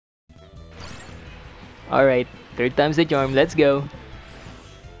Alright, third time's the charm, let's go.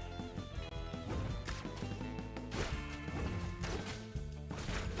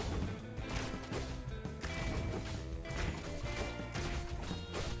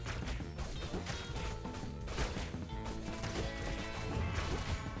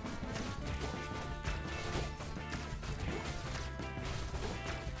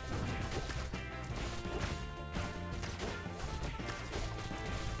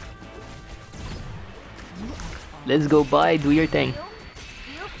 Let's go Bye, do your thing.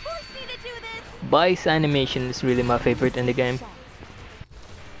 Bye's animation is really my favorite in the game.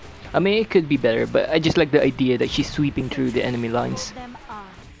 I mean, it could be better, but I just like the idea that she's sweeping through the enemy lines.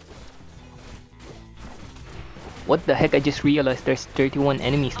 What the heck, I just realized there's 31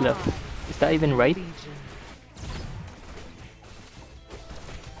 enemies left. Is that even right?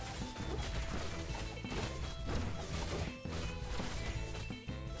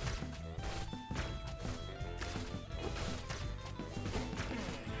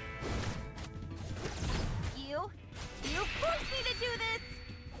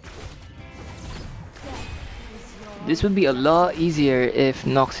 This would be a lot easier if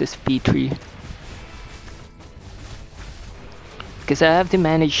Nox is P3. Because I have to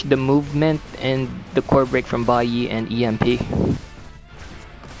manage the movement and the core break from Bai and EMP.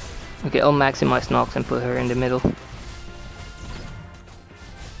 Okay, I'll maximize Nox and put her in the middle.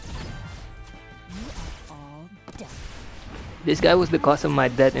 This guy was the cause of my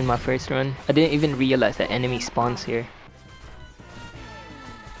death in my first run. I didn't even realize that enemy spawns here.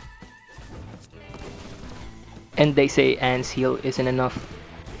 And they say Anne's heal isn't enough.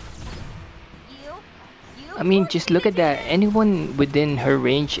 I mean, just look at that. Anyone within her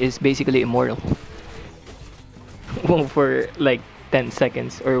range is basically immortal. Well, for like 10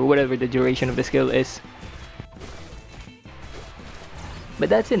 seconds or whatever the duration of the skill is. But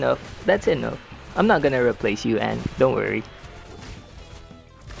that's enough. That's enough. I'm not gonna replace you, Anne. Don't worry.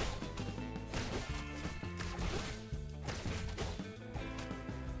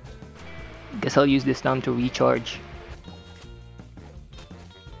 Guess I'll use this time to recharge.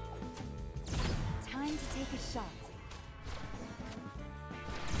 Time to take a shot.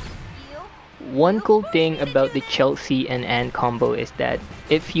 One cool thing about the Chelsea and Anne combo is that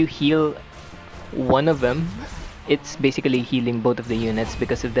if you heal one of them, it's basically healing both of the units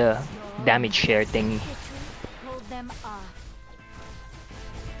because of the damage share thing. Hold them off.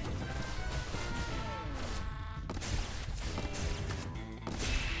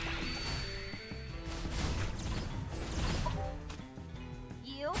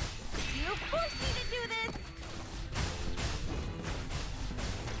 You forced me to do this.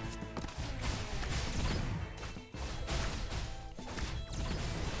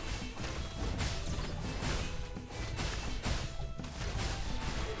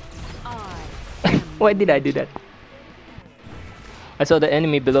 Why did I do that? I saw the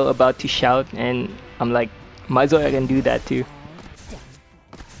enemy below about to shout and I'm like, might as well I can do that too.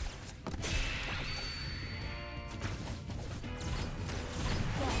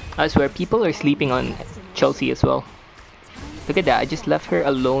 I swear, people are sleeping on Chelsea as well. Look at that, I just left her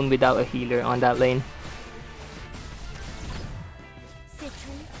alone without a healer on that lane.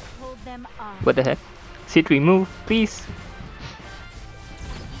 What the heck? Citri, move, please!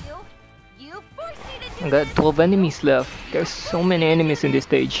 I got 12 enemies left. There's so many enemies in this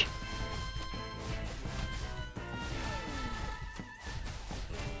stage.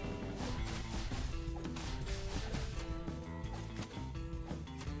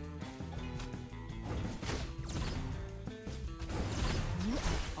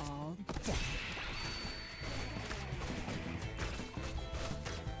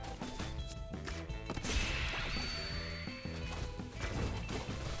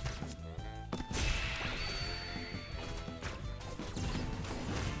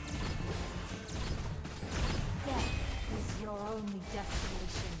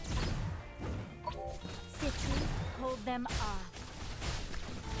 Hold them off.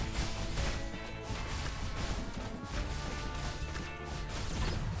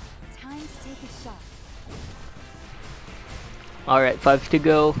 Time to take a shot. Alright, 5 to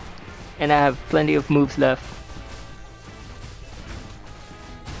go. And I have plenty of moves left.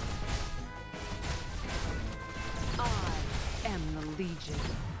 I am the Legion.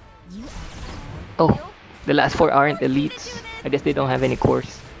 Oh, the last 4 aren't elites. I guess they don't have any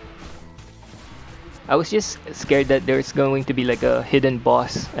cores. I was just scared that there's going to be like a hidden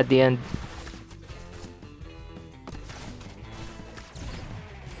boss at the end.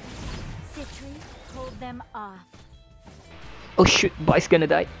 Citri, hold them off. Oh shoot, Bai's gonna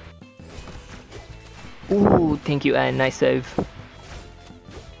die. Ooh, thank you Anne, nice save.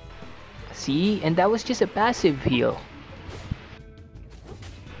 See, and that was just a passive heal.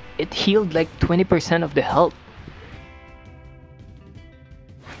 It healed like 20% of the health.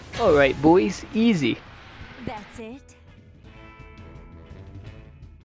 Alright boys, easy. That's it.